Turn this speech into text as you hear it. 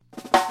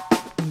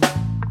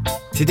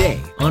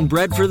Today on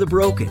Bread for the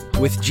Broken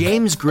with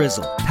James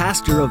Grizzle,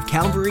 pastor of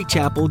Calvary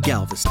Chapel,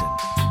 Galveston.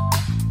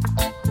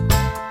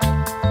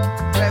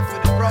 Bread for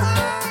the broken.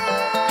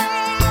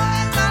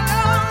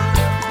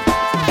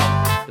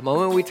 The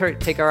moment we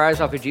take our eyes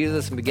off of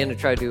Jesus and begin to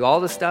try to do all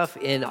the stuff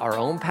in our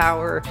own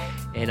power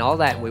and all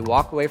that, and we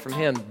walk away from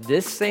him,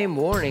 this same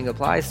warning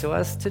applies to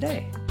us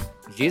today.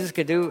 Jesus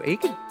he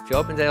could show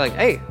up and say like,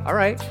 hey, all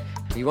right,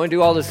 you want to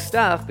do all this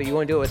stuff, but you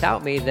want to do it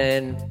without me,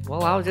 then,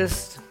 well, I'll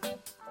just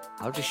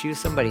use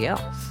somebody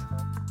else.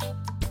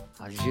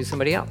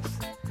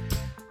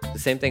 The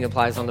same thing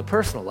applies on the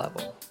personal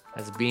level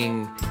as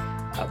being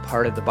a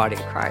part of the body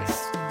of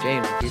Christ.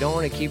 James, if you don't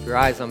want to keep your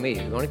eyes on me,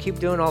 you want to keep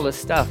doing all this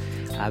stuff,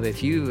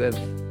 if you have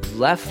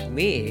left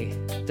me,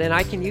 then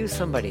I can use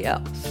somebody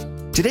else.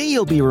 Today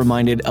you'll be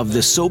reminded of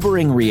the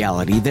sobering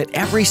reality that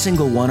every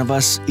single one of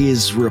us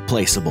is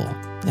replaceable.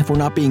 If we're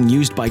not being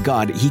used by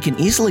God, he can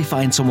easily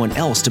find someone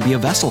else to be a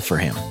vessel for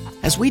him.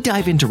 As we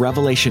dive into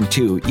Revelation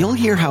 2, you'll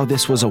hear how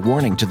this was a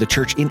warning to the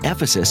church in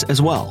Ephesus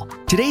as well.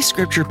 Today's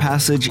scripture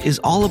passage is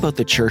all about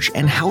the church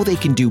and how they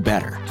can do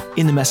better.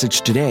 In the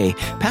message today,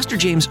 Pastor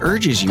James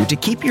urges you to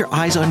keep your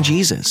eyes on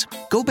Jesus.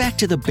 Go back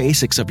to the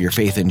basics of your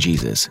faith in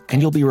Jesus,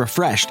 and you'll be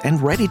refreshed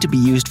and ready to be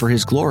used for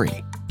his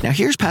glory. Now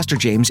here's Pastor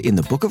James in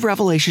the book of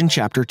Revelation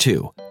chapter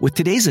 2 with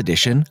today's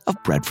edition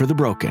of Bread for the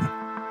Broken.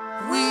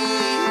 We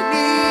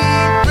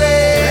need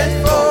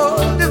bread for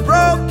the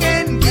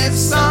broken. Give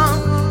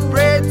some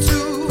bread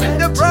to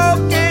the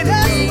broken.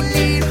 We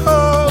need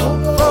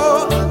hope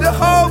for the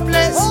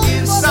hopeless.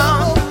 Give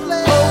some hope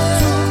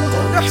to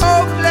the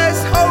hopeless.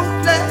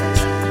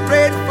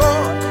 Bread for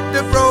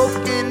the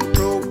broken.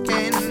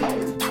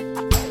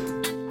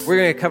 We're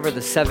going to cover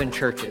the 7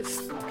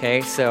 churches,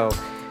 okay? So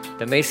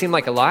that may seem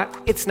like a lot.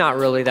 It's not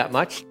really that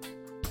much.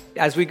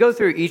 As we go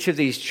through each of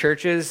these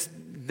churches,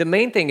 the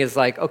main thing is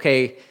like,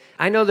 okay,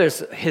 I know there's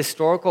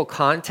historical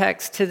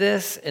context to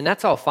this, and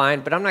that's all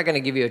fine, but I'm not going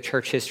to give you a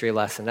church history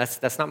lesson.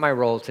 That's not my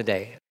role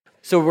today.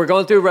 So we're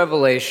going through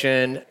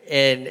Revelation,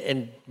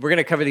 and we're going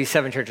to cover these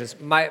 7 churches.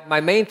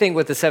 My main thing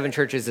with the 7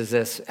 churches is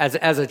this,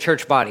 as a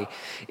church body,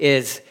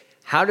 is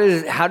how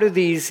do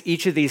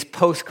each of these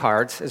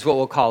postcards, is what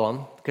we'll call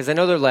them, because I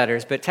know they're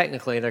letters, but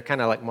technically they're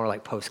kind of like more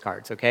like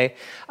postcards, okay?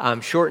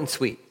 Short and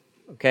sweet,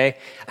 okay?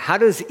 How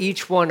does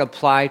each one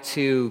apply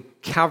to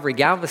Calvary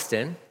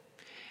Galveston?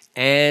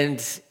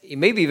 And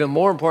maybe even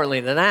more importantly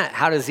than that,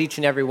 how does each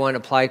and every one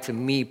apply to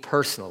me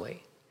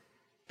personally?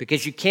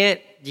 Because you can't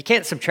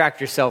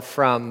subtract yourself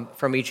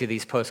from each of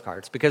these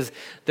postcards, because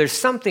there's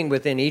something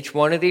within each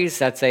one of these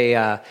that's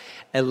at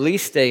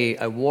least a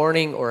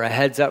warning or a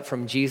heads up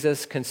from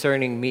Jesus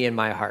concerning me and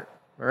my heart.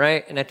 All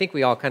right, and I think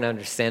we all kind of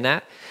understand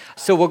that.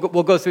 So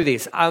we'll go through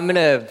these.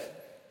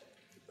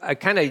 I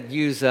kind of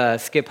use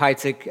Skip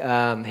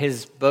Heitzig,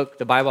 his book,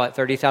 The Bible at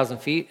 30,000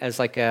 Feet, as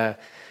like a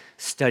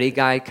study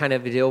guide kind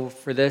of a deal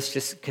for this,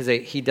 just because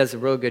he does a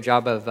really good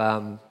job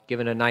of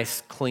giving a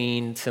nice,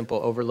 clean, simple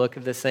overlook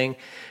of this thing.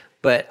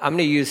 But I'm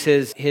going to use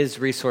his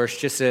resource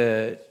just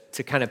to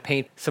kind of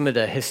paint some of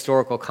the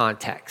historical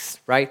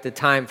context, right? The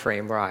time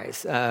frame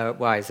wise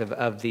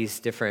of these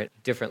different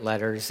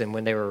letters and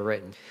when they were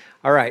written.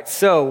 All right,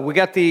 so we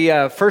got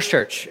the first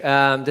church.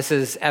 This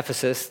is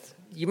Ephesus.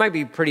 You might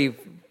be pretty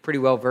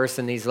well versed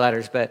in these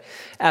letters, but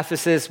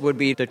Ephesus would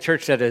be the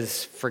church that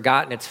has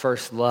forgotten its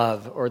first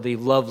love, or the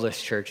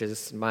loveless church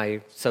is my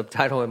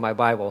subtitle in my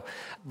Bible.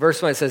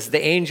 Verse 1 says,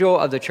 "The angel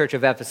of the church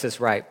of Ephesus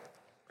write,"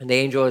 and the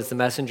angel is the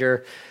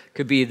messenger,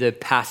 could be the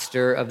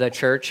pastor of that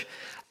church.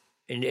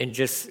 And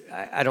just,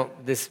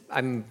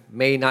 I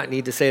may not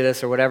need to say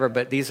this or whatever,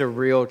 but these are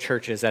real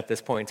churches at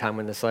this point in time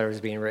when this letter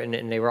is being written,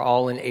 and they were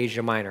all in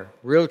Asia Minor.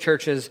 Real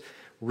churches,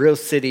 real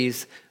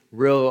cities,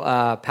 real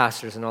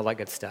pastors, and all that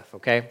good stuff,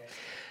 okay?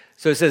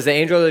 So it says, the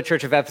angel of the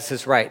church of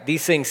Ephesus write,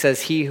 "These things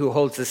says he who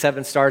holds the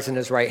 7 stars in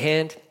his right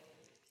hand,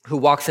 who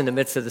walks in the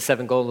midst of the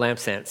 7 golden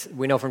lampstands."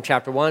 We know from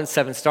chapter 1,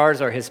 7 stars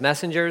are his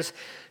messengers,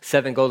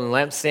 7 golden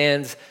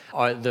lampstands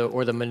are the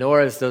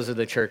menorahs, those are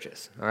the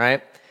churches, all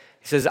right?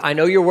 He says, "I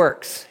know your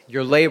works,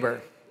 your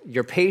labor,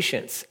 your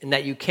patience, and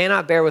that you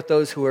cannot bear with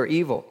those who are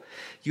evil.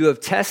 You have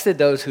tested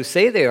those who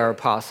say they are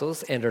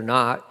apostles and are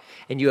not,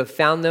 and you have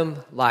found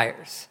them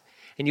liars.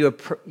 And you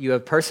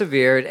have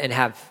persevered and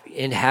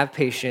have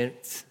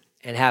patience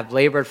and have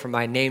labored for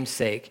my name's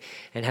sake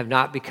and have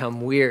not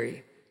become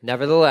weary.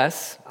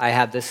 Nevertheless, I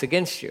have this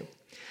against you,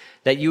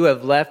 that you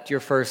have left your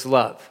first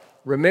love.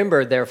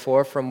 Remember,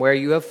 therefore, from where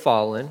you have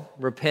fallen,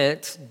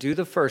 repent, do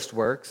the first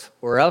works,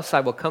 or else I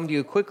will come to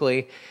you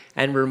quickly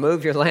and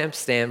remove your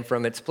lampstand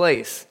from its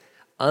place,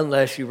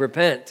 unless you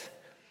repent.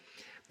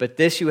 But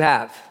this you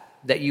have,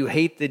 that you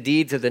hate the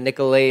deeds of the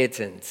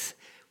Nicolaitans,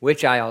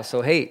 which I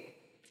also hate.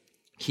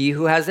 He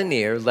who has an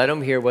ear, let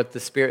him hear what the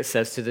Spirit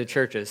says to the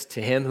churches.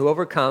 To him who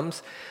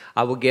overcomes,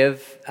 I will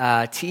give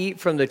to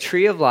eat from the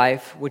tree of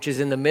life, which is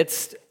in the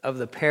midst of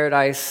the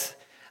paradise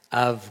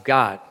of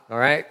God." All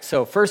right,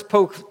 so first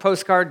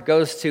postcard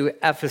goes to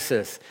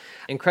Ephesus.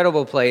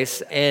 Incredible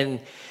place. And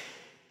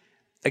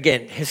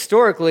again,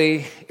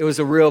 historically, it was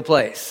a real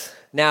place.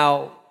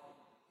 Now,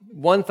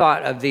 one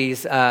thought of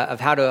these, of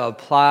how to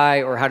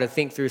apply or how to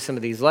think through some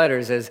of these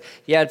letters is,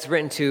 yeah, it's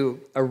written to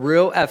a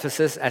real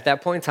Ephesus at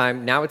that point in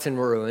time. Now it's in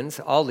ruins.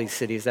 All these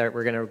cities that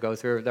we're going to go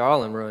through, they're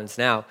all in ruins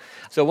now.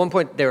 So at one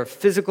point, there were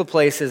physical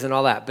places and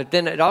all that. But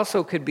then it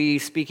also could be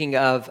speaking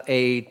of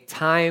a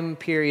time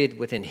period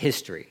within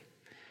history.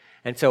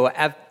 And so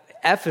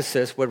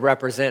Ephesus would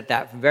represent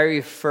that very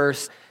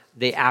first,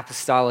 the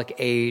apostolic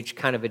age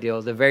kind of a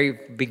deal, the very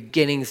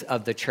beginnings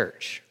of the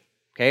church.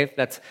 Okay,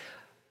 that's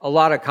a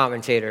lot of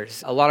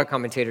commentators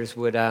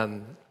would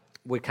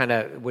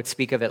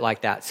speak of it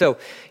like that. So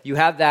you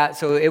have that.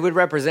 So it would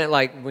represent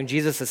like when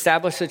Jesus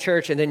established the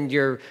church, and then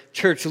your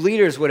church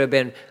leaders would have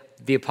been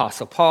the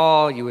Apostle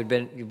Paul. You would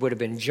have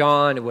been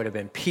John. It would have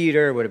been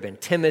Peter. It would have been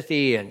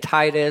Timothy and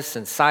Titus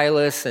and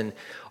Silas, and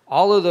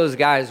all of those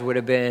guys would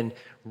have been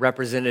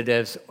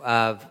representatives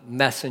of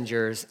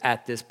messengers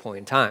at this point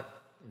in time.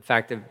 In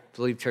fact, I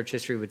believe church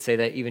history would say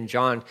that even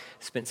John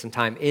spent some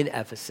time in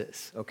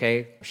Ephesus,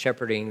 okay,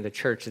 shepherding the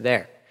church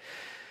there.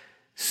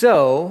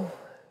 So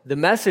the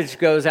message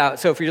goes out.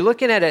 So if you're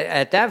looking at it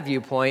at that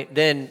viewpoint,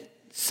 then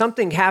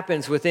something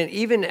happens within,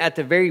 even at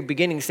the very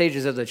beginning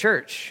stages of the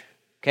church,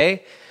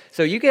 okay?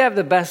 So you can have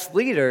the best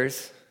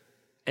leaders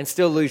and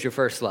still lose your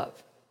first love,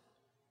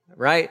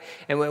 right?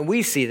 And when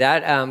we see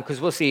that, because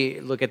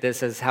look at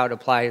this as how it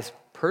applies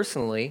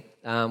personally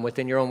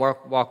within your own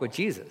walk with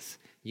Jesus.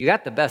 You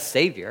got the best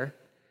Savior,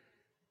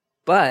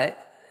 but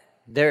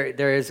there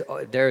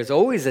is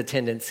always a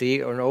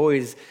tendency, or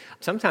always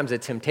sometimes a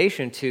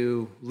temptation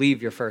to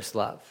leave your first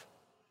love.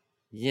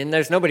 And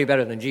there's nobody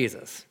better than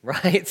Jesus,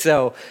 right?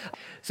 So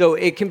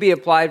it can be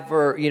applied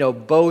for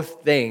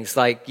both things.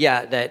 Like,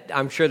 yeah, that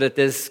I'm sure that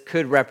this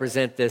could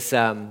represent this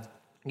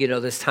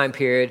this time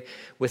period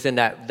within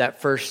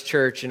that first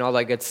church and all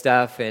that good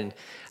stuff.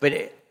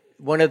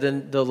 One of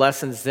the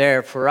lessons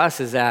there for us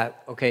is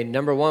that, okay,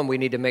 number one, we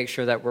need to make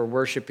sure that we're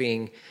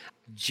worshiping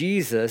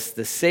Jesus,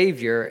 the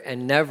Savior,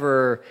 and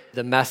never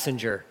the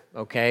messenger,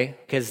 okay?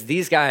 Because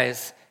these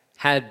guys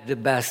had the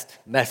best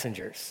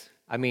messengers.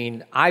 I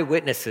mean,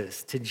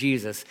 eyewitnesses to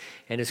Jesus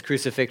and his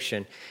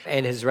crucifixion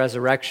and his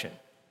resurrection.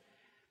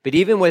 But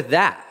even with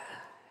that,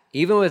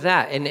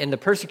 and the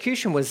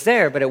persecution was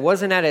there, but it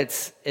wasn't at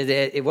its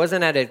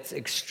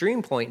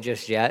extreme point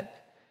just yet.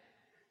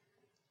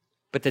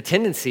 But the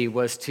tendency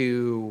was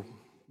to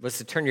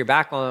turn your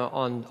back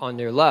on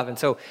their love. And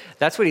so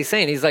that's what he's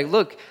saying. He's like,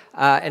 look,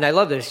 and I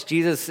love this.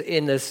 Jesus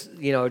in this,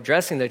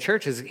 addressing the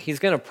churches, he's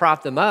going to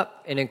prop them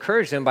up and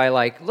encourage them by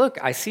like, look,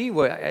 I see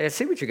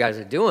what you guys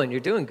are doing. You're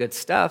doing good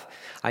stuff.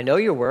 I know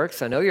your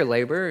works. I know your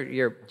labor.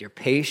 You're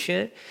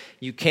patient.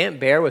 You can't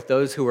bear with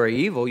those who are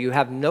evil. You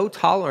have no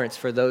tolerance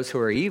for those who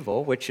are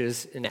evil, which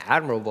is an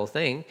admirable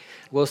thing.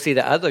 We'll see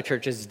the other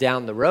churches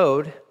down the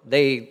road,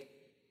 they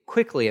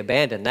quickly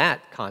abandon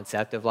that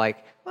concept of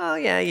like, well,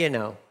 yeah, I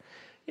know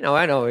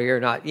you're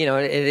not,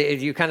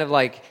 you kind of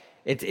like,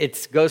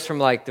 it goes from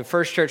like the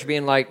first church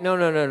being like, no,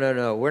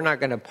 we're not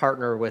going to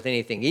partner with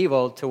anything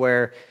evil, to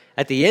where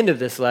at the end of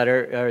this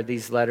letter, or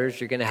these letters,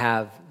 you're going to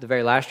have the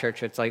very last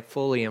church, it's like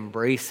fully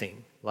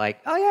embracing, like,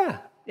 oh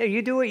yeah,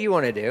 you do what you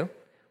want to do.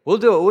 We'll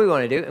do what we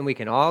want to do, and we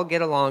can all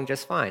get along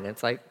just fine.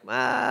 It's like,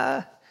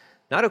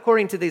 not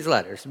according to these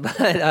letters,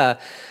 but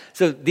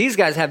so these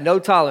guys have no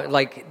tolerance.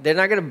 Like, they're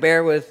not going to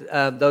bear with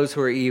those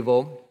who are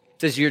evil.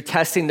 It says you're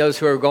testing those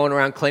who are going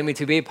around claiming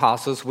to be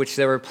apostles, which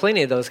there were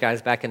plenty of those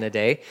guys back in the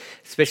day,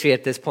 especially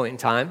at this point in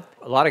time.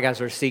 A lot of guys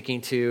were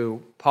seeking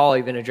to, Paul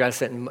even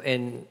addressed it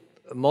in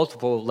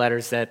multiple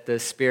letters that the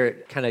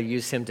Spirit kind of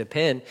used him to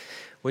pen,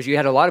 was you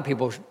had a lot of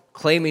people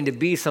claiming to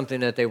be something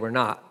that they were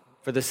not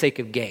for the sake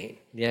of gain.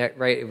 Yeah,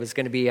 right? It was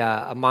going to be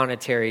a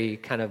monetary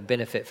kind of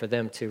benefit for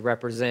them to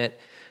represent,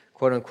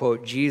 quote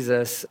unquote,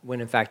 Jesus,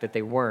 when in fact that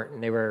they weren't.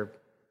 And they were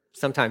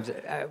sometimes,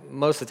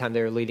 most of the time,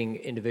 they were leading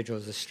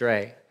individuals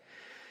astray.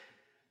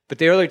 But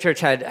the early church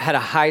had a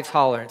high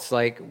tolerance.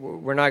 Like,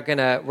 we're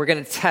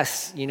gonna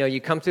test. You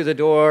come through the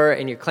door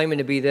and you're claiming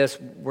to be this.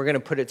 We're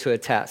gonna put it to a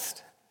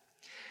test.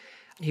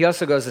 He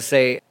also goes to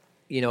say,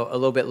 a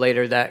little bit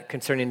later, that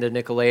concerning the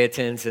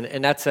Nicolaitans,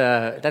 and that's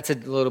a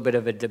little bit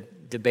of a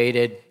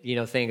debated,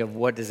 thing of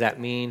what does that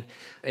mean.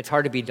 It's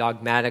hard to be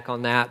dogmatic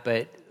on that,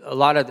 but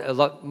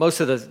most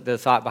of the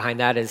thought behind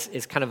that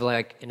is kind of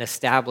like an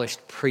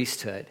established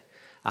priesthood,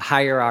 a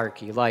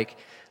hierarchy. Like,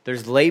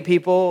 there's lay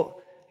people.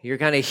 You're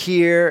kind of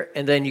here,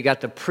 and then you got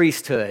the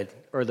priesthood,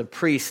 or the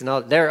priests, and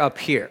all, they're up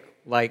here.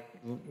 Like,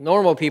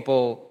 normal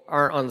people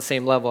aren't on the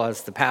same level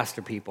as the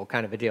pastor people,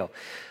 kind of a deal.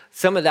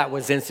 Some of that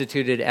was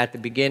instituted at the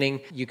beginning.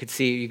 You could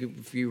see,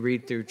 if you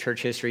read through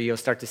church history, you'll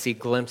start to see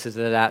glimpses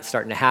of that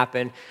starting to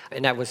happen.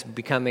 And that was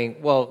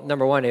becoming, well,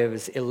 number one, it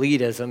was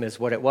elitism is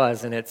what it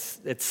was, and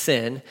it's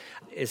sin,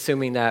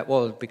 assuming that,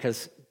 well,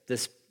 because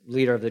this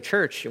leader of the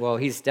church, well,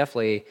 he's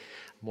definitely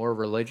more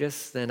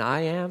religious than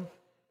I am,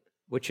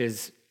 which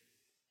is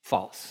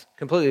false,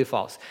 completely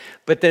false.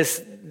 But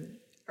this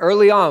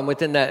early on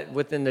within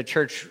the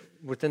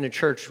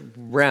church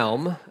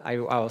realm, I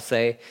will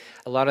say,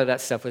 a lot of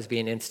that stuff was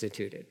being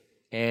instituted,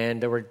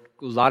 and there were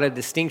a lot of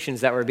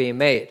distinctions that were being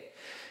made.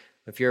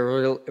 If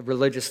you're a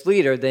religious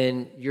leader,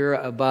 then you're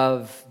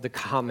above the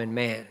common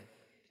man.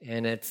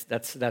 And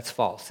that's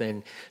false.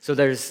 And so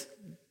there's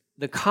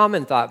the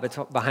common thought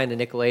behind the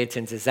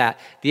Nicolaitans is that.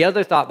 The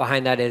other thought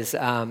behind that is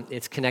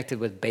it's connected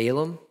with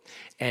Balaam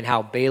and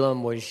how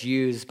Balaam was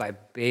used by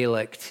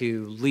Balak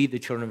to lead the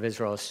children of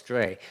Israel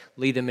astray,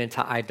 lead them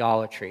into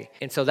idolatry.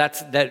 And so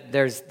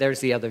there's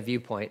the other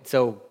viewpoint.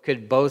 So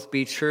could both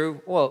be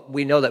true? Well,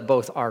 we know that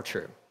both are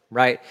true,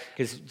 right?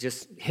 Because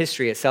just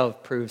history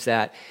itself proves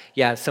that,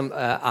 yeah,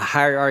 a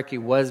hierarchy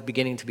was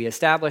beginning to be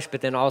established, but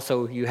then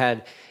also you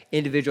had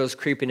individuals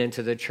creeping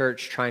into the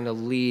church trying to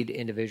lead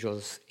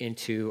individuals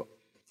into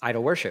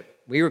idol worship.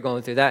 We were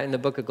going through that in the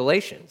book of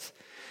Galatians.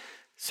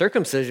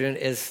 Circumcision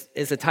is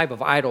a type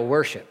of idol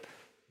worship,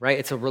 right?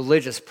 It's a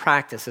religious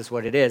practice is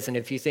what it is. And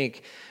if you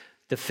think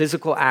the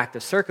physical act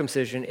of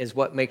circumcision is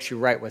what makes you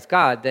right with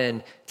God,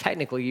 then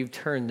technically you've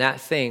turned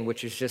that thing,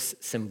 which is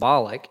just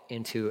symbolic,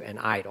 into an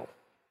idol,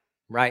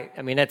 right?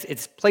 I mean,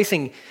 it's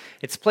placing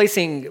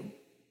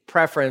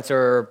preference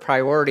or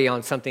priority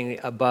on something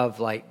above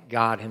like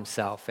God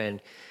himself.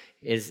 And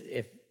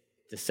if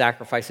the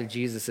sacrifice of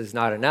Jesus is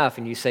not enough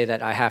and you say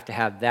that I have to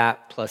have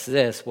that plus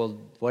this, well,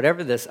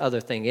 whatever this other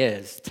thing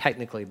is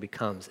technically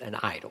becomes an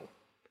idol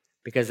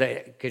because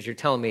you're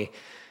telling me,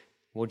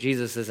 well,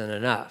 Jesus isn't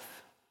enough.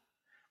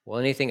 Well,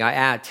 anything I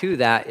add to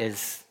that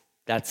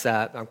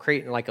I'm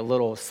creating like a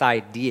little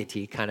side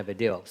deity kind of a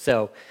deal.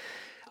 So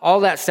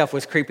all that stuff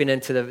was creeping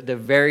into the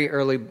very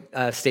early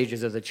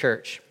stages of the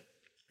church.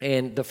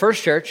 And the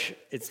first church,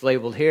 it's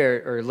labeled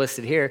here or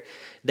listed here,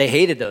 they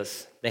hated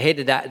those. They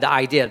hated that, the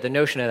idea, the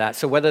notion of that.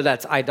 So whether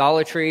that's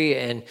idolatry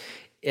and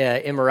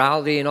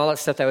immorality and all that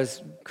stuff that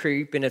was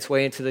creeping its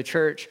way into the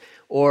church,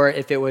 or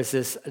if it was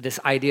this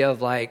idea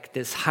of like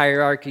this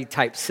hierarchy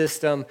type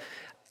system,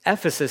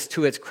 Ephesus,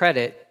 to its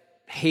credit,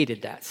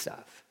 hated that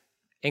stuff.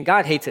 And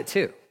God hates it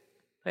too.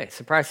 Hey,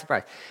 surprise,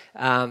 surprise.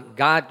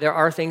 There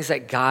are things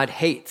that God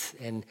hates.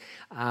 And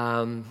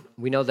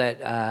we know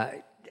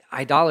that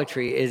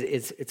idolatry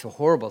it's a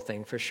horrible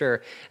thing for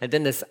sure. And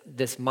then this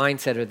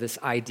mindset or this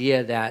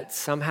idea that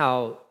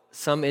somehow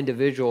some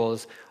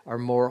individuals are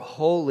more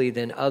holy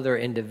than other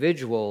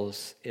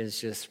individuals is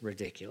just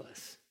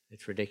ridiculous.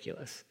 It's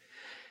ridiculous.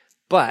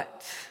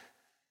 But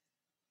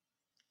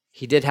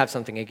he did have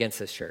something against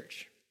this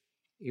church.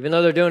 Even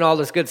though they're doing all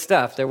this good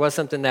stuff, there was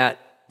something that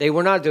they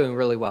were not doing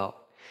really well.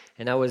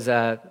 And that was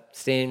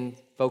staying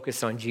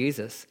focused on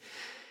Jesus.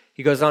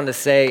 He goes on to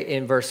say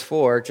in verse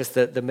 4, just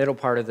the middle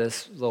part of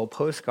this little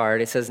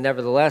postcard, it says,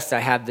 "Nevertheless, I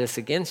have this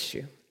against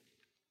you,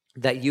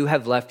 that you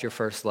have left your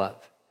first love."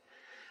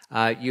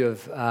 You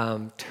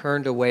have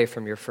turned away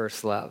from your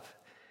first love.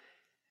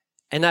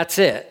 And that's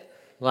it.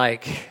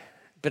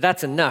 But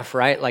that's enough,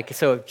 right?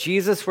 So if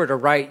Jesus were to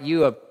write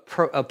you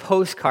a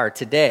postcard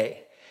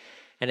today,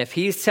 and if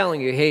he's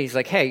telling you, hey, he's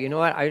like, hey, you know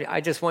what?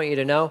 I just want you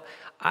to know,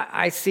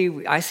 I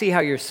see how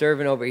you're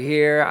serving over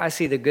here. I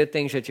see the good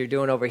things that you're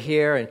doing over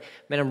here. And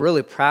man, I'm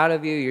really proud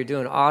of you. You're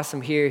doing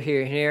awesome here,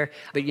 here, and here.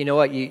 But you know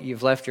what?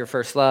 You've left your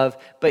first love.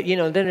 But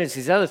then there's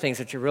these other things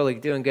that you're really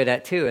doing good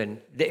at too.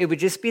 And it would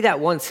just be that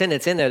one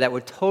sentence in there that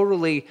would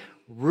totally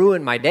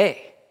ruin my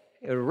day.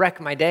 It would wreck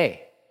my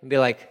day. And be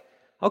like,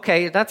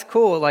 okay, that's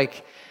cool.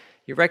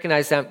 You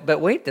recognize that.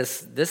 But wait,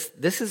 this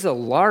is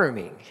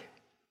alarming.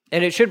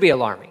 And it should be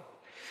alarming.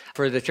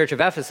 For the church of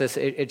Ephesus,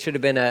 it should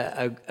have been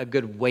a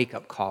good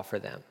wake-up call for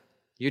them.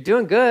 You're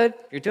doing good.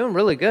 You're doing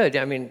really good.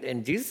 I mean,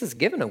 and Jesus is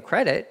giving them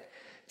credit.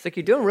 It's like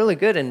you're doing really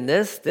good in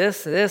this,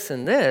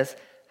 and this.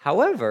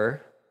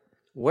 However,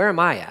 where am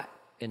I at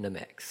in the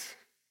mix?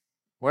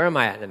 Where am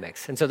I at in the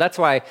mix? And so that's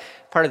why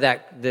part of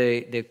that,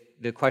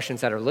 the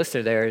questions that are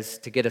listed there is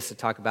to get us to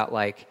talk about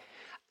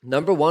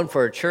number one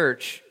for a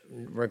church,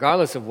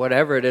 regardless of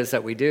whatever it is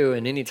that we do,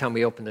 and anytime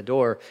we open the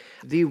door,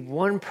 the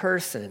one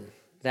person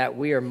that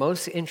we are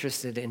most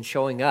interested in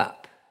showing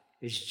up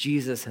is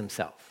Jesus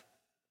himself,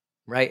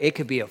 right? It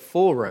could be a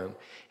full room.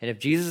 And if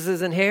Jesus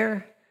isn't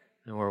here,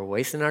 then we're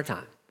wasting our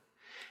time.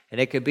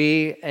 And it could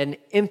be an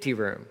empty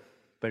room.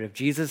 But if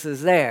Jesus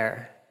is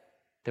there,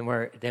 then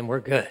we're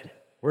good.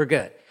 We're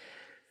good.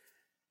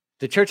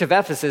 The church of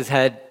Ephesus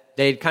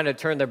they'd kind of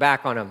turned their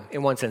back on him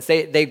in one sense.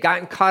 They've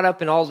gotten caught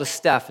up in all the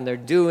stuff and they're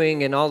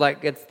doing and all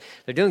that.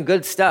 They're doing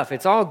good stuff.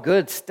 It's all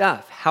good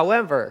stuff.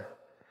 However,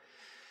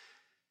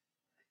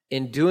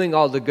 in doing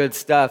all the good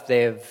stuff,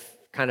 they have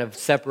kind of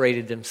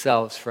separated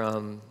themselves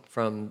from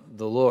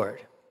the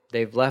Lord.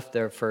 They've left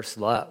their first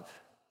love.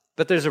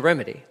 But there's a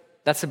remedy.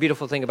 That's the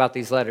beautiful thing about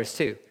these letters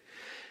too,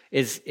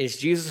 is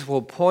Jesus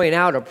will point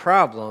out a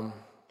problem,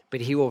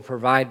 but he will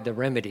provide the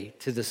remedy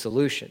to the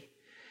solution.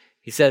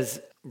 He says,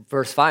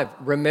 verse 5,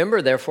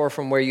 "Remember therefore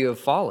from where you have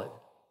fallen.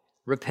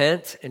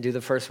 Repent and do the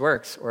first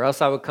works, or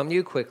else I will come to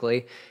you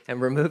quickly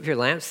and remove your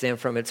lampstand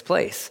from its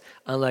place,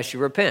 unless you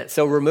repent."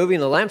 So removing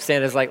the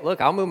lampstand is like,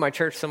 look, I'll move my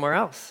church somewhere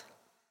else.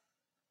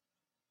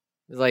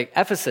 It's like,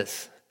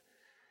 Ephesus,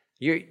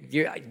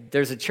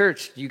 there's a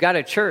church, you got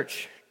a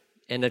church,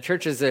 and the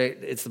church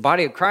it's the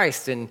body of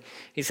Christ. And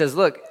he says,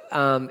 look,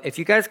 if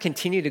you guys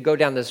continue to go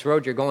down this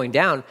road you're going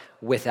down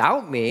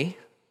without me,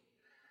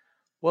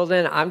 well,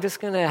 then I'm just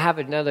going to have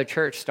another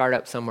church start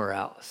up somewhere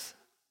else.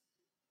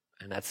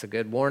 And that's a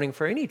good warning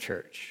for any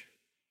church.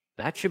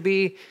 That's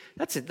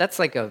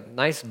like a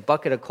nice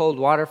bucket of cold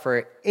water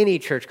for any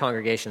church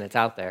congregation that's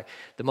out there.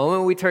 The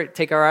moment we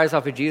take our eyes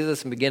off of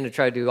Jesus and begin to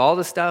try to do all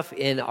the stuff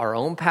in our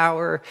own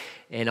power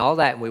and all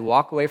that, and we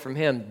walk away from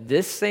him,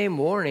 this same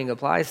warning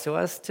applies to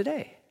us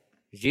today.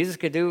 Jesus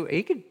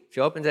he could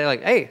show up and say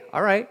like, hey,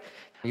 all right,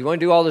 you want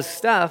to do all this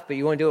stuff, but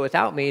you want to do it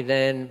without me,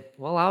 then,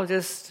 well, I'll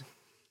just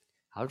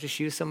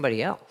use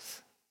somebody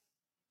else.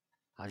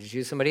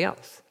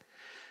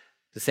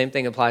 The same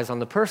thing applies on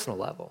the personal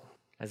level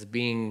as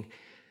being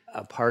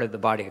a part of the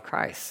body of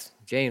Christ.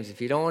 James, if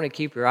you don't want to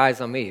keep your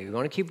eyes on me, you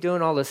want to keep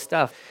doing all this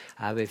stuff,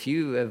 if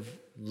you have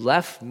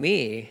left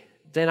me,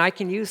 then I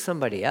can use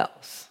somebody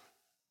else.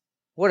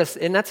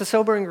 And that's a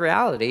sobering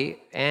reality,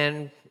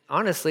 and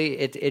honestly,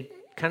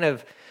 it kind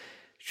of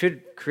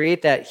should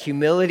create that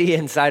humility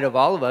inside of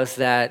all of us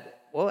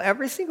that, well,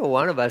 every single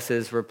one of us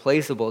is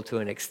replaceable to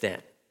an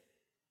extent,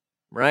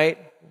 right?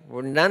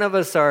 None of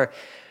us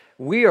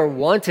we are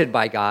wanted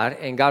by God,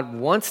 and God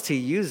wants to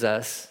use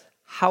us.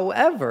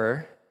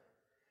 However,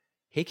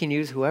 he can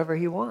use whoever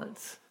he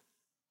wants.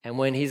 And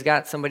when he's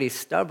got somebody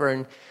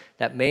stubborn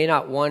that may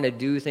not want to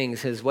do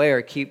things his way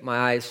or keep my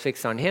eyes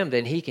fixed on him,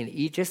 then he can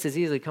just as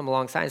easily come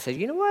alongside and say,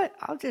 you know what,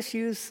 I'll just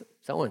use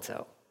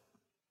so-and-so.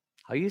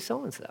 I'll use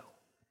so-and-so.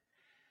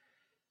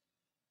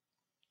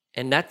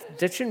 And that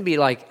shouldn't be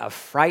like a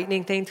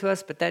frightening thing to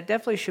us, but that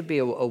definitely should be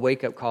a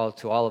wake-up call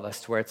to all of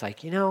us to where it's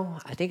like,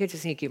 I think I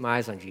just need to keep my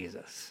eyes on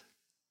Jesus.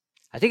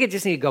 I think I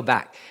just need to go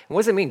back. And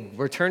what does it mean,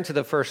 return to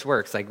the first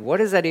works? Like, what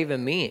does that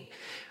even mean?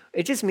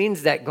 It just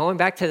means that going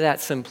back to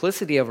that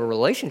simplicity of a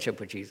relationship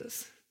with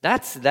Jesus.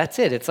 That's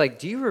it. It's like,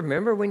 do you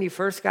remember when you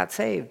first got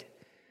saved?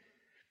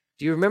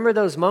 Do you remember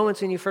those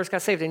moments when you first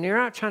got saved? And you're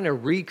not trying to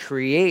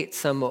recreate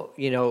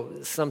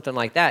something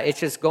like that. It's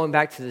just going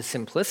back to the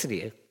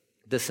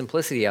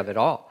simplicity of it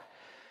all.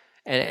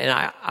 And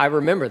I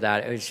remember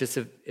that. It was just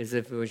as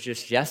if it was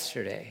just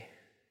yesterday.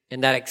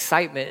 And that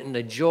excitement and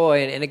the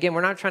joy. And again, we're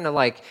not trying to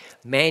like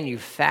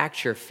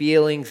manufacture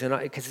feelings,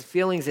 because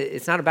feelings,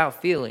 it's not about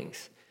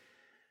feelings.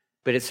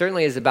 But it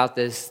certainly is about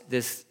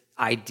this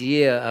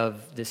idea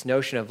of this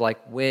notion of like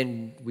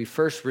when we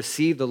first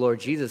received the Lord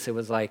Jesus, it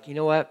was like, you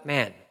know what,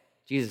 man,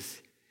 Jesus,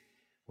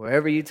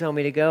 wherever you tell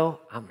me to go,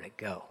 I'm going to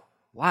go.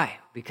 Why?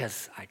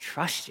 Because I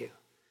trust you,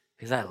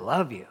 because I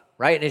love you,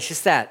 right? And it's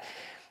just that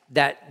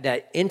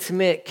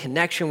intimate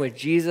connection with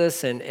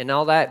Jesus and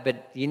all that.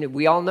 But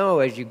we all know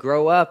as you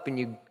grow up and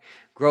you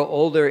grow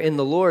older in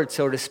the Lord,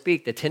 so to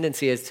speak, the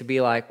tendency is to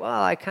be like,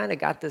 well, I kind of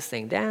got this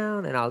thing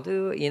down and I'll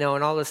do it,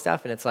 and all this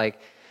stuff. And it's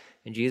like,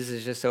 and Jesus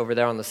is just over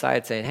there on the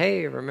side saying,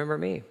 hey, remember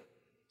me.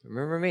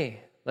 Remember me.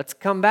 Let's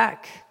come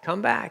back.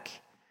 Come back.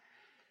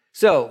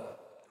 So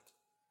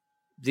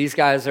these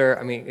guys are,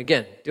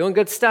 again, doing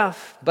good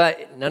stuff,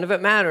 but none of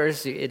it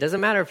matters. It doesn't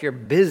matter if you're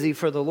busy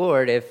for the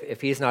Lord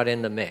if he's not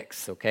in the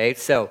mix, okay?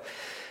 So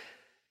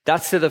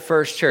that's to the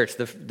first church,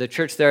 the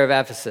church there of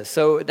Ephesus.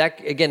 So that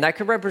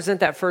could represent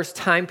that first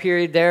time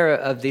period there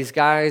of these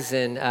guys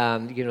and,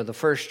 the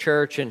first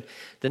church. And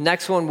the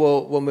next one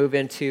we'll move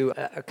into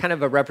a kind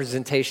of a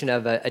representation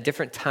of a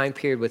different time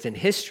period within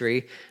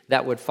history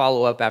that would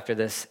follow up after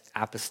this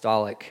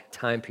apostolic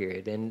time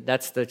period. And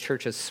that's the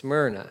church of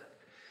Smyrna.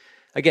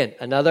 Again,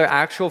 another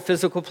actual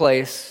physical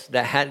place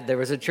there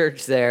was a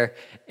church there,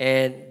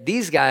 and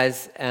these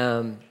guys,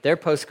 their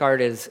postcard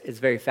is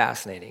very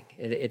fascinating.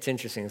 It's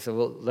interesting,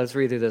 so let's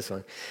read through this one.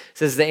 It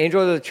says, the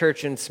angel of the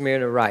church in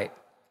Smyrna write,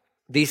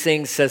 these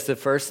things says the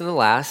first and the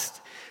last,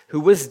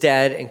 who was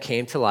dead and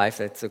came to life.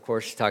 That's, of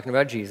course, talking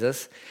about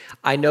Jesus.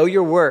 I know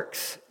your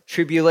works,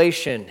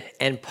 tribulation,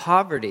 and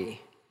poverty,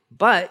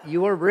 but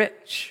you are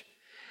rich.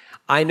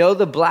 I know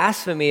the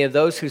blasphemy of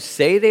those who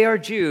say they are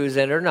Jews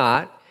and are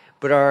not,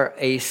 but are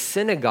a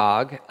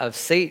synagogue of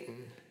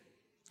Satan.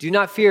 Do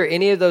not fear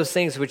any of those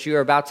things which you are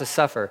about to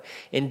suffer.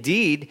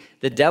 Indeed,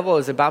 the devil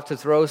is about to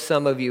throw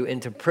some of you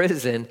into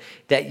prison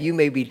that you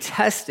may be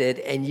tested,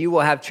 and you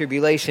will have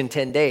tribulation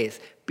 10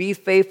 days. Be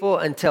faithful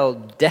until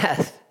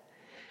death,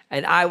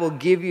 and I will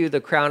give you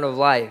the crown of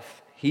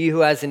life. He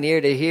who has an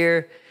ear to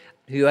hear,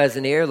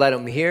 let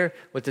him hear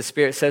what the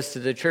Spirit says to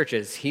the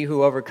churches. He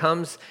who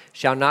overcomes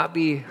shall not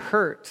be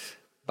hurt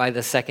by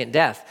the second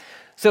death.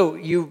 So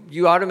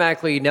you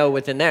automatically know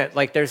within there,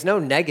 like there's no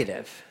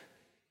negative.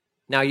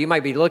 Now you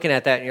might be looking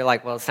at that and you're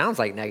like, well, it sounds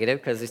like negative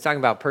because he's talking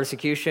about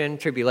persecution,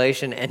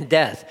 tribulation, and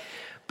death.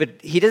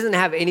 But he doesn't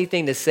have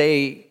anything to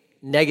say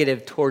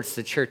negative towards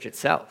the church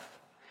itself.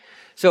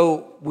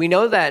 So we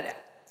know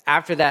that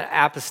after that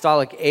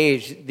apostolic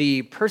age,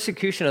 the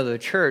persecution of the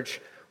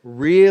church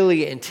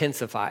really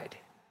intensified.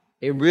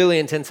 It really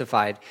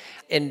intensified.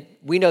 And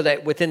we know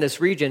that within this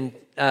region,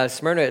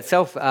 Smyrna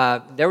itself,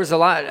 there was a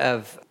lot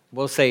of,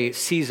 we'll say,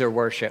 Caesar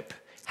worship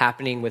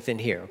happening within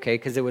here, okay?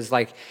 Because it was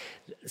like,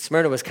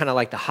 Smyrna was kind of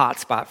like the hot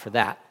spot for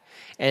that.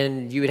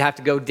 And you would have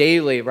to go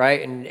daily,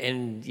 right?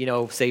 And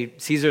say,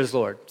 Caesar's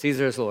Lord,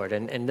 Caesar's Lord.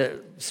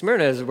 And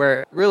Smyrna is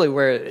where,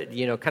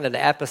 kind of the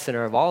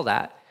epicenter of all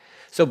that.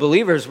 So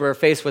believers were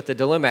faced with the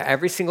dilemma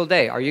every single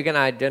day. Are you going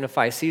to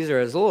identify Caesar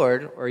as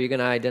Lord, or are you going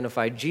to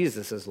identify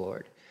Jesus as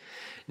Lord?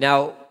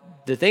 Now,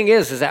 the thing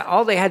is that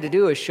all they had to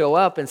do is show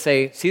up and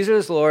say, Caesar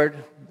is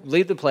Lord,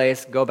 leave the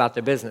place, go about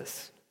their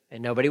business.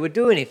 And nobody would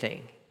do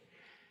anything.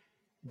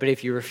 But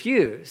if you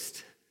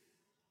refused,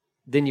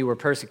 then you were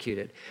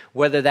persecuted.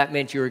 Whether that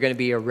meant you were going to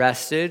be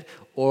arrested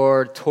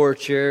or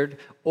tortured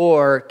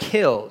or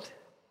killed.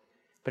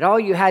 But all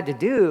you had to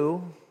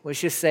do was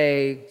just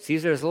say,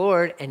 Caesar is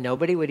Lord, and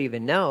nobody would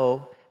even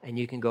know, and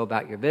you can go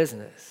about your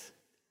business.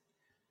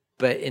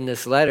 But in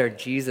this letter,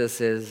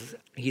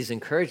 he's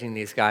encouraging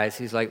these guys.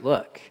 He's like,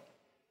 look,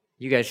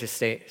 you guys just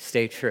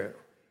stay true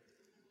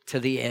to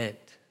the end,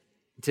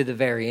 to the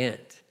very end.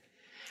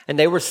 And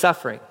they were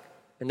suffering.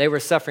 And they were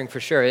suffering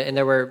for sure. And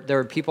there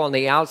were people on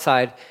the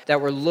outside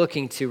that were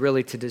looking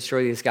to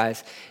destroy these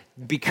guys.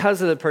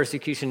 Because of the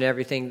persecution and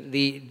everything,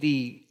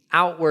 the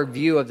outward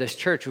view of this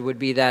church would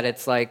be that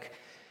it's like,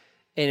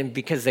 and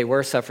because they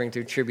were suffering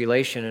through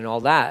tribulation and all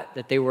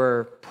that they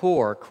were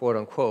poor, quote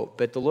unquote.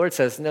 But the Lord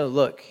says, no,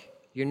 look,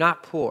 you're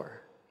not poor.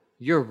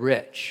 You're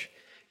rich.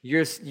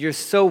 You're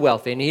so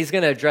wealthy. And he's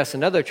going to address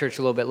another church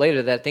a little bit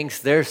later that thinks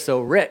they're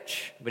so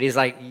rich. But he's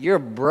like, you're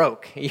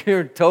broke.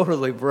 You're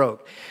totally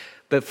broke.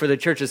 But for the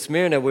church of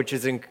Smyrna, which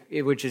is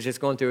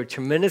just going through a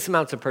tremendous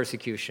amounts of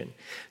persecution,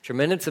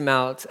 tremendous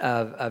amounts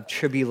of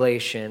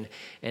tribulation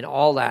and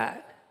all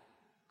that,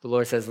 the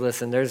Lord says,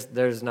 listen,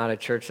 there's not a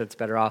church that's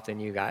better off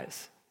than you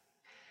guys.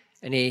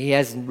 And he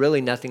has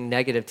really nothing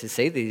negative to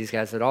say to these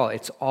guys at all.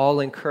 It's all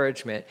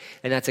encouragement.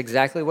 And that's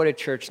exactly what a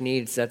church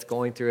needs that's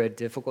going through a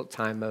difficult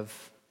time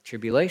of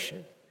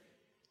tribulation.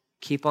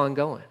 Keep on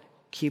going.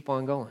 Keep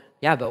on going.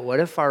 Yeah, but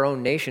what if our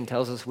own nation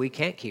tells us we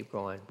can't keep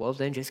going? Well,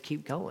 then just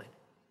keep going.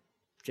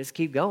 Just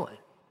keep going.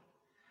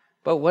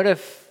 But what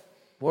if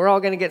we're all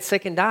going to get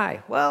sick and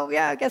die? Well,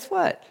 yeah, guess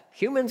what?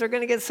 Humans are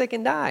going to get sick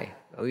and die.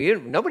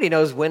 Nobody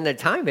knows when the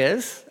time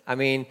is. I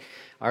mean,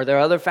 are there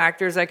other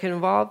factors that can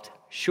involved?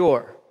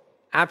 Sure,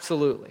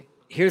 absolutely.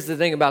 Here's the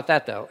thing about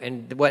that, though,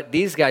 and what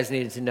these guys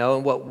needed to know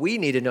and what we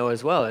need to know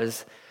as well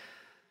is,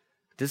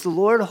 does the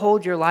Lord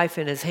hold your life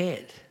in his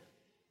hand?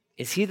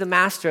 Is he the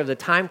master of the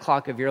time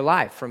clock of your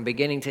life from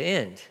beginning to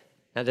end?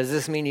 Now, does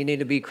this mean you need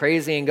to be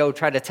crazy and go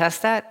try to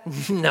test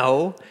that?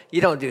 No, you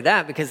don't do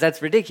that because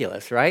that's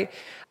ridiculous, right?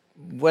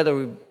 Whether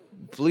we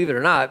believe it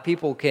or not,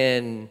 people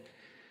can,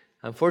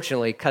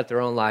 unfortunately, cut their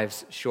own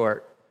lives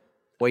short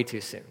way too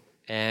soon.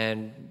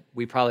 And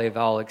we probably have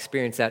all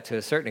experienced that to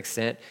a certain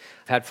extent.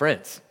 I've had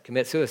friends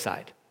commit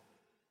suicide.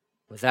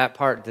 Was that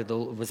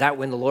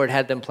when the Lord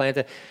had them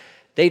planted?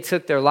 They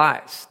took their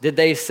lives. Did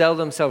they sell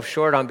themselves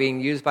short on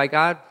being used by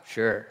God?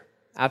 Sure,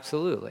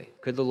 absolutely.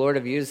 Could the Lord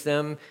have used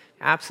them?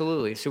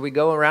 Absolutely. Should we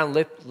go around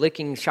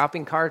licking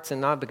shopping carts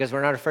and not because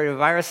we're not afraid of a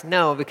virus?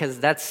 No, because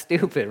that's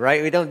stupid,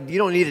 right? You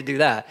don't need to do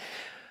that.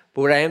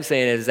 But what I am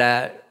saying is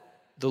that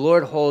the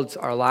Lord holds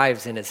our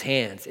lives in his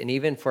hands. And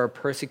even for a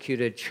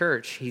persecuted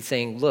church, he's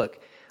saying, look,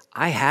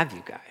 I have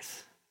you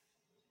guys.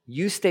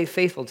 You stay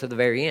faithful to the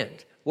very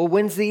end. Well,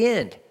 when's the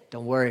end?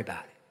 Don't worry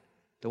about it.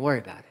 Don't worry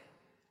about it.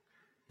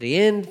 The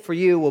end for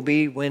you will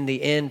be when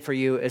the end for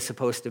you is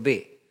supposed to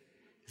be.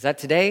 Is that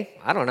today?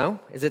 I don't know.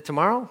 Is it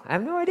tomorrow? I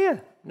have no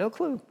idea. No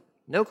clue.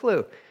 No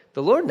clue.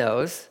 The Lord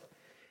knows.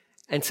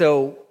 And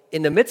so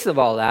in the midst of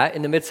all that,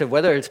 in the midst of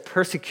whether it's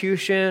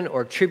persecution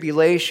or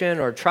tribulation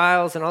or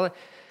trials and all that,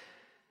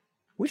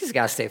 we just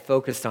got to stay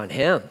focused on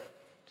him,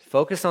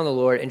 focused on the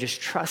Lord and just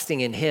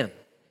trusting in him,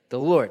 the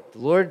Lord. The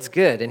Lord's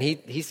good. And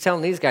he's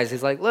telling these guys,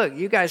 he's like, look,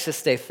 you guys just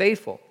stay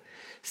faithful.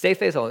 Stay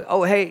faithful.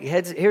 Oh, hey,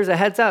 here's a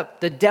heads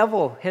up. The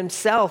devil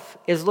himself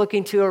is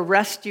looking to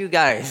arrest you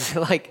guys.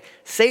 Like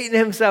Satan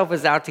himself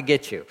is out to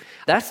get you.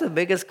 That's the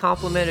biggest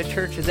compliment a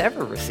church has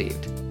ever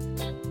received.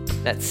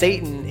 That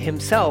Satan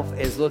himself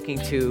is looking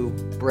to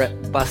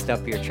bust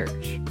up your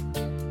church.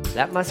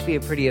 That must be a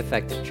pretty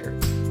effective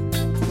church.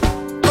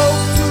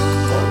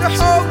 The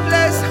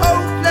hopeless,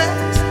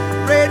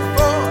 bread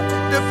for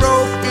the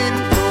broken.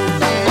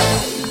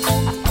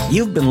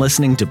 You've been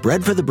listening to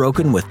Bread for the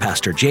Broken with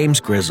Pastor James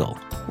Grizzle.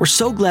 We're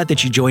so glad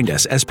that you joined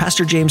us as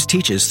Pastor James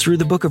teaches through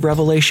the book of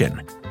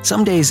Revelation.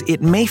 Some days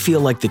it may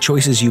feel like the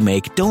choices you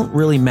make don't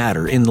really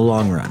matter in the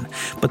long run,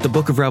 but the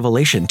book of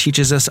Revelation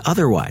teaches us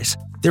otherwise.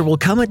 There will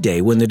come a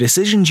day when the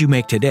decisions you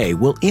make today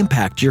will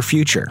impact your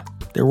future.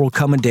 There will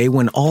come a day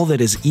when all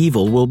that is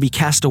evil will be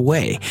cast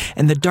away,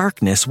 and the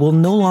darkness will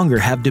no longer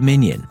have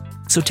dominion.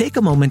 So take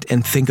a moment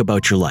and think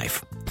about your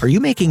life. Are you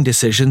making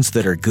decisions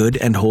that are good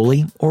and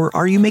holy, or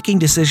are you making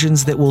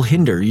decisions that will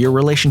hinder your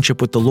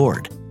relationship with the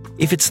Lord?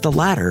 If it's the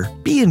latter,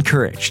 be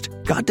encouraged.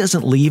 God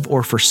doesn't leave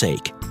or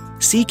forsake.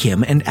 Seek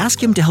him and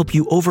ask him to help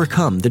you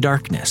overcome the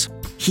darkness.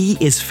 He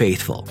is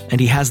faithful, and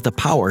he has the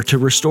power to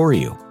restore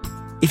you.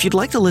 If you'd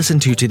like to listen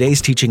to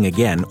today's teaching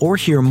again or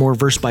hear more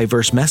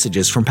verse-by-verse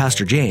messages from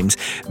Pastor James,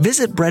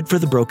 visit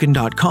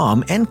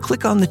breadforthebroken.com and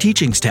click on the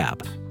Teachings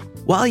tab.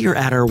 While you're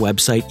at our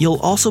website,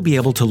 you'll also be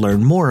able to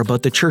learn more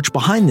about the church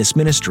behind this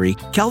ministry,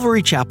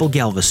 Calvary Chapel,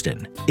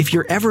 Galveston. If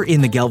you're ever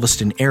in the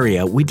Galveston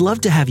area, we'd love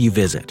to have you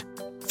visit.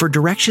 For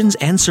directions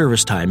and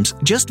service times,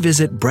 just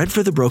visit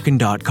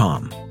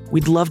breadforthebroken.com.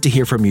 We'd love to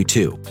hear from you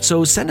too,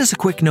 so send us a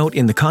quick note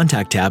in the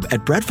contact tab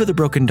at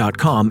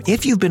breadforthebroken.com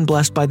if you've been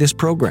blessed by this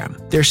program.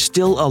 There's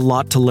still a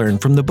lot to learn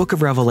from the book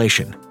of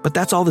Revelation, but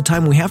that's all the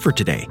time we have for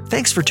today.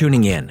 Thanks for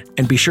tuning in,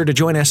 and be sure to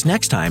join us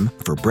next time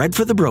for Bread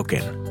for the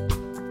Broken.